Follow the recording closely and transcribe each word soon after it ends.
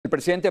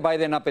presidente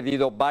Biden ha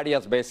pedido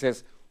varias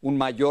veces un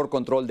mayor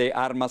control de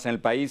armas en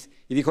el país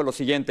y dijo lo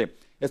siguiente: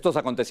 estos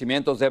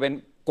acontecimientos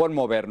deben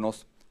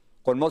conmovernos,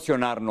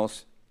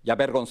 conmocionarnos y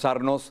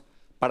avergonzarnos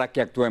para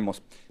que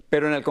actuemos.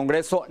 Pero en el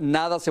Congreso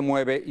nada se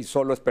mueve y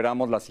solo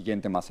esperamos la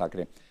siguiente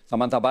masacre.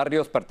 Samantha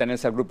Barrios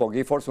pertenece al grupo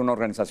Giffords, una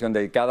organización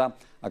dedicada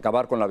a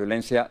acabar con la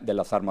violencia de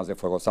las armas de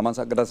fuego.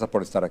 Samantha, gracias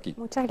por estar aquí.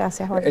 Muchas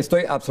gracias, Jorge.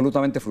 Estoy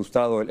absolutamente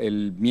frustrado.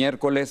 El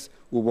miércoles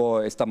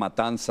hubo esta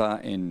matanza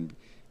en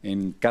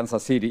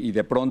Kansas City y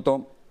de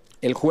pronto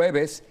el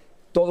jueves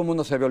todo el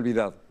mundo se había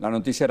olvidado. La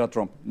noticia era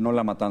Trump, no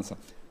la matanza.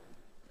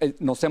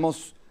 ¿Nos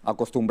hemos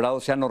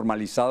acostumbrado, se ha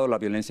normalizado la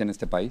violencia en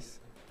este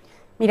país?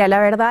 Mira, la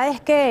verdad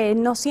es que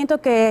no siento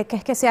que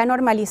sea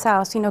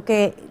normalizado, sino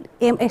que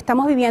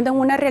estamos viviendo en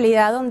una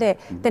realidad donde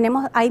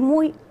hay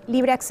un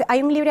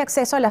libre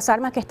acceso a las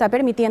armas que está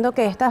permitiendo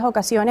que estas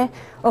ocasiones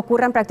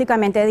ocurran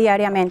prácticamente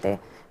diariamente.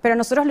 Pero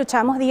nosotros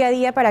luchamos día a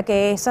día para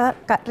que esa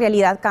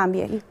realidad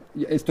cambie.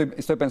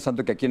 Estoy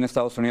pensando que aquí en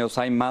Estados Unidos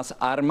hay más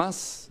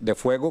armas de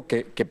fuego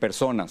que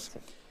personas.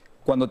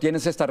 Cuando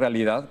tienes esta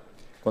realidad,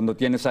 cuando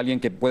tienes a alguien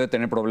que puede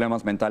tener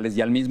problemas mentales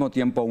y al mismo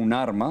tiempo un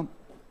arma,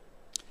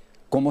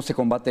 ¿cómo se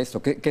combate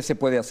esto? ¿Qué se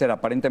puede hacer?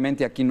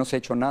 Aparentemente aquí no se ha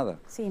hecho nada.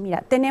 Sí,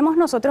 mira, tenemos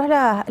nosotros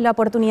la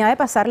oportunidad de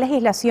pasar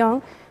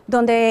legislación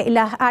donde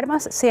las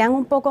armas sean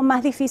un poco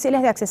más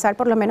difíciles de accesar,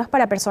 por lo menos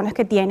para personas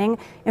que tienen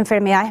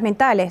enfermedades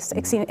mentales.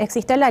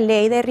 Existe la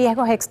ley de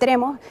riesgos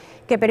extremos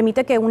que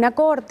permite que una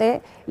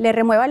corte le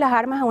remueva las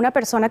armas a una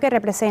persona que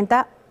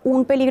representa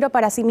un peligro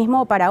para sí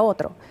mismo o para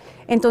otro.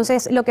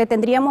 Entonces, lo que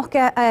tendríamos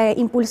que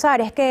impulsar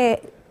es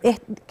que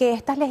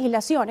estas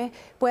legislaciones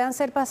puedan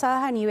ser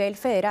pasadas a nivel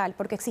federal,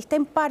 porque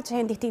existen parches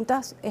en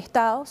distintos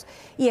estados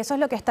y eso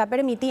es lo que está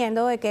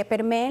permitiendo de que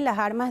permeen las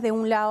armas de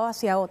un lado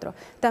hacia otro.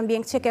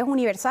 También chequeos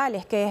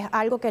universales, que es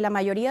algo que la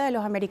mayoría de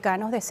los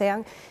americanos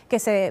desean que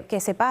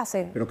se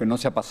pase. Pero que no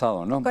se ha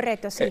pasado, ¿no?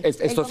 Correcto, sí.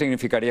 Esto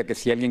significaría que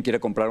si alguien quiere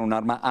comprar un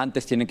arma,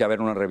 antes tiene que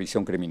haber una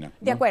revisión criminal,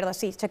 ¿no? De acuerdo,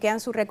 sí,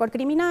 chequean su récord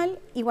criminal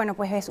y bueno,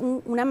 pues es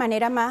una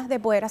manera más de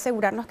poder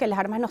asegurarnos que las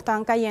armas no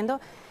están cayendo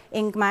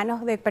en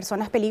manos de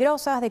personas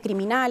peligrosas, de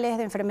criminales,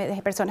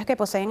 de personas que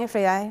poseen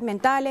enfermedades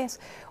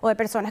mentales o de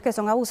personas que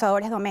son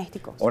abusadores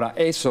domésticos. Ahora,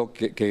 eso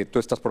que tú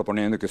estás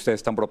proponiendo y que ustedes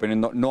están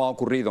proponiendo no ha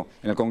ocurrido.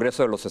 En el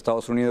Congreso de los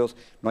Estados Unidos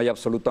no hay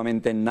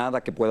absolutamente nada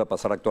que pueda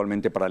pasar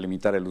actualmente para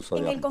limitar el uso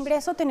de armas. En el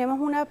Congreso tenemos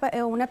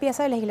una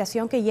pieza de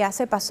legislación que ya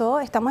se pasó,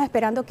 estamos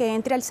esperando que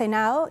entre al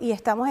Senado y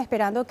estamos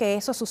esperando que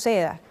eso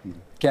suceda.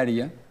 ¿Qué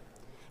haría?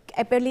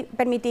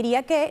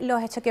 Permitiría que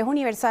los chequeos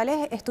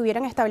universales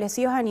estuvieran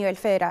establecidos a nivel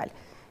federal,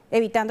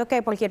 evitando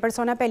que cualquier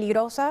persona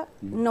peligrosa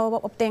no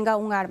obtenga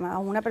un arma,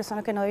 o una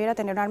persona que no debiera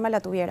tener un arma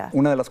la tuviera.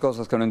 Una de las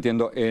cosas que no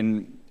entiendo,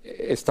 he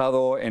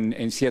estado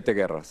en 7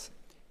 guerras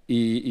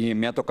y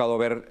me ha tocado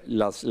ver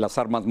las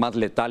armas más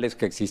letales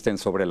que existen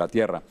sobre la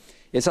tierra.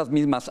 Esas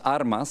mismas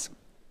armas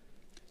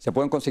se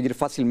pueden conseguir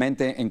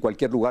fácilmente en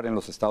cualquier lugar en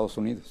los Estados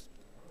Unidos.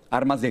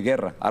 Armas de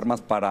guerra,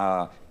 armas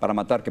para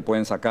matar, que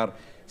pueden sacar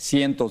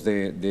cientos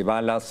de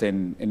balas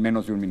en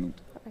menos de un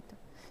minuto.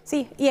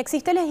 Sí, y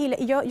existe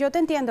yo te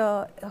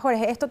entiendo,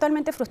 Jorge, es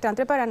totalmente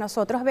frustrante para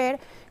nosotros ver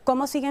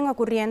cómo siguen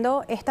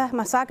ocurriendo estas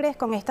masacres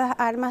con estas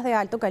armas de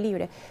alto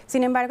calibre.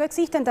 Sin embargo,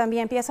 existen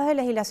también piezas de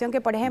legislación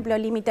que, por ejemplo,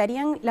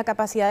 limitarían la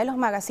capacidad de los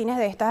magazines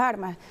de estas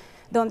armas,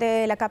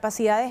 donde la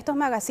capacidad de estos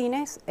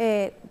magazines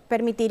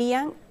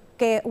permitirían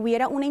que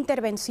hubiera una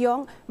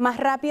intervención más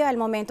rápida al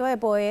momento de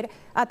poder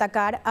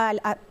atacar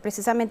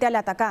precisamente al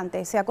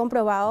atacante. Se ha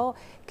comprobado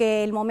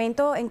que el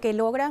momento en que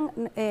logran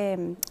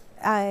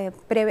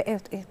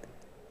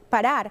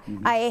parar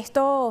a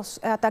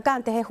estos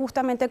atacantes es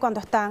justamente cuando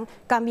están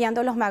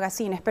cambiando los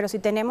magazines, pero si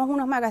tenemos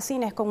unos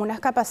magazines con unas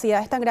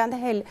capacidades tan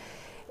grandes,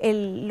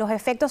 los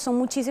efectos son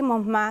muchísimo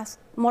más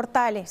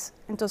mortales.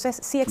 Entonces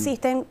sí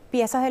existen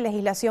piezas de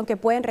legislación que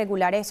pueden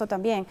regular eso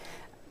también.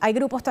 Hay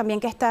grupos también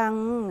que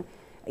están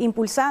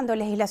impulsando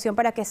legislación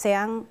para que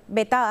sean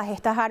vetadas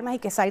estas armas y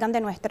que salgan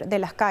de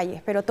las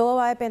calles, pero todo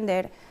va a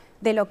depender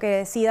de lo que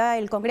decida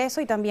el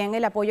Congreso y también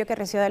el apoyo que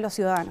reciba de los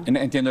ciudadanos.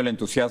 Entiendo el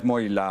entusiasmo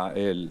y la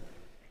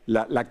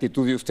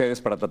actitud de ustedes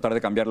para tratar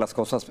de cambiar las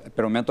cosas,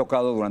 pero me ha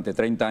tocado durante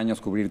 30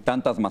 años cubrir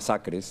tantas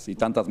masacres y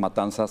tantas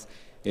matanzas.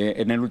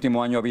 En el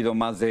último año ha habido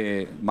más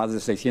de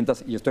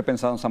 600 y estoy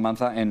pensando,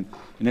 Samantha, en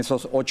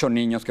esos 8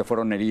 niños que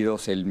fueron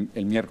heridos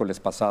el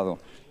miércoles pasado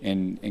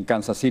en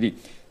Kansas City.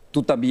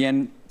 Tú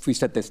también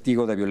fuiste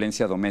testigo de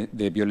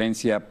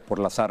violencia por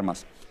las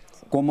armas.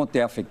 ¿Cómo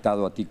te ha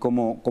afectado a ti?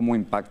 ¿Cómo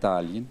impacta a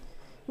alguien?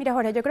 Mira,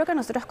 Jorge, yo creo que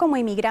nosotros como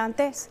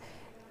inmigrantes,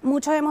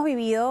 muchos hemos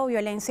vivido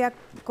violencia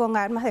con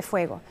armas de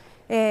fuego.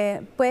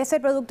 Puede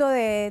ser producto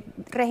de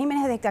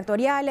regímenes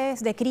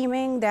dictatoriales, de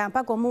crimen, de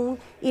hampa común,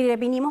 y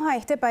vinimos a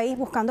este país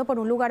buscando por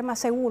un lugar más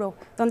seguro,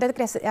 donde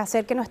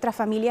hacer que nuestras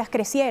familias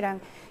crecieran.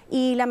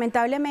 y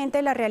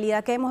lamentablemente la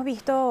realidad que hemos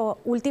visto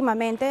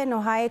últimamente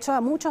nos ha hecho a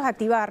muchos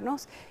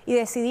activarnos y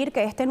decidir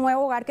que este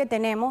nuevo hogar que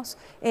tenemos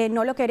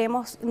no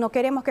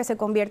queremos que se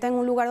convierta en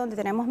un lugar donde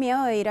tenemos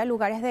miedo de ir a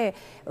lugares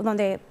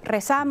donde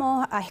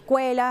rezamos, a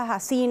escuelas, a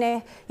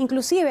cines,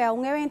 inclusive a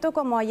un evento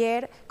como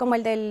ayer, como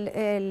el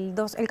del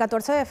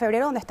 14 de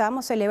febrero, donde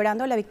estábamos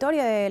celebrando la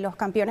victoria de los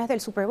campeones del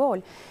Super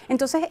Bowl.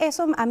 Entonces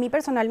eso a mí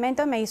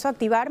personalmente me hizo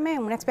activarme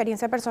en una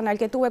experiencia personal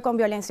que tuve con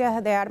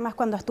violencias de armas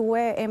cuando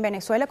estuve en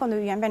Venezuela, cuando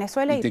vivía en Venezuela.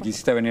 ¿Y te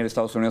quisiste venir a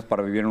Estados Unidos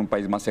para vivir en un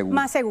país más seguro?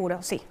 Más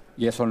seguro, sí.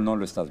 ¿Y eso no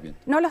lo estás viendo?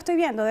 No lo estoy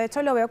viendo, de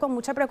hecho lo veo con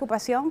mucha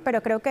preocupación,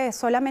 pero creo que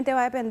solamente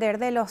va a depender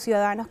de los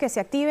ciudadanos que se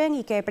activen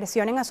y que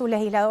presionen a sus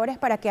legisladores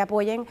para que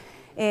apoyen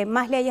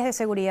más leyes de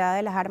seguridad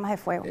de las armas de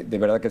fuego. De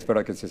verdad que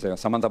espero que sí sea.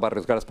 Samantha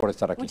Barrios, gracias por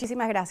estar aquí.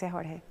 Muchísimas gracias,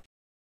 Jorge.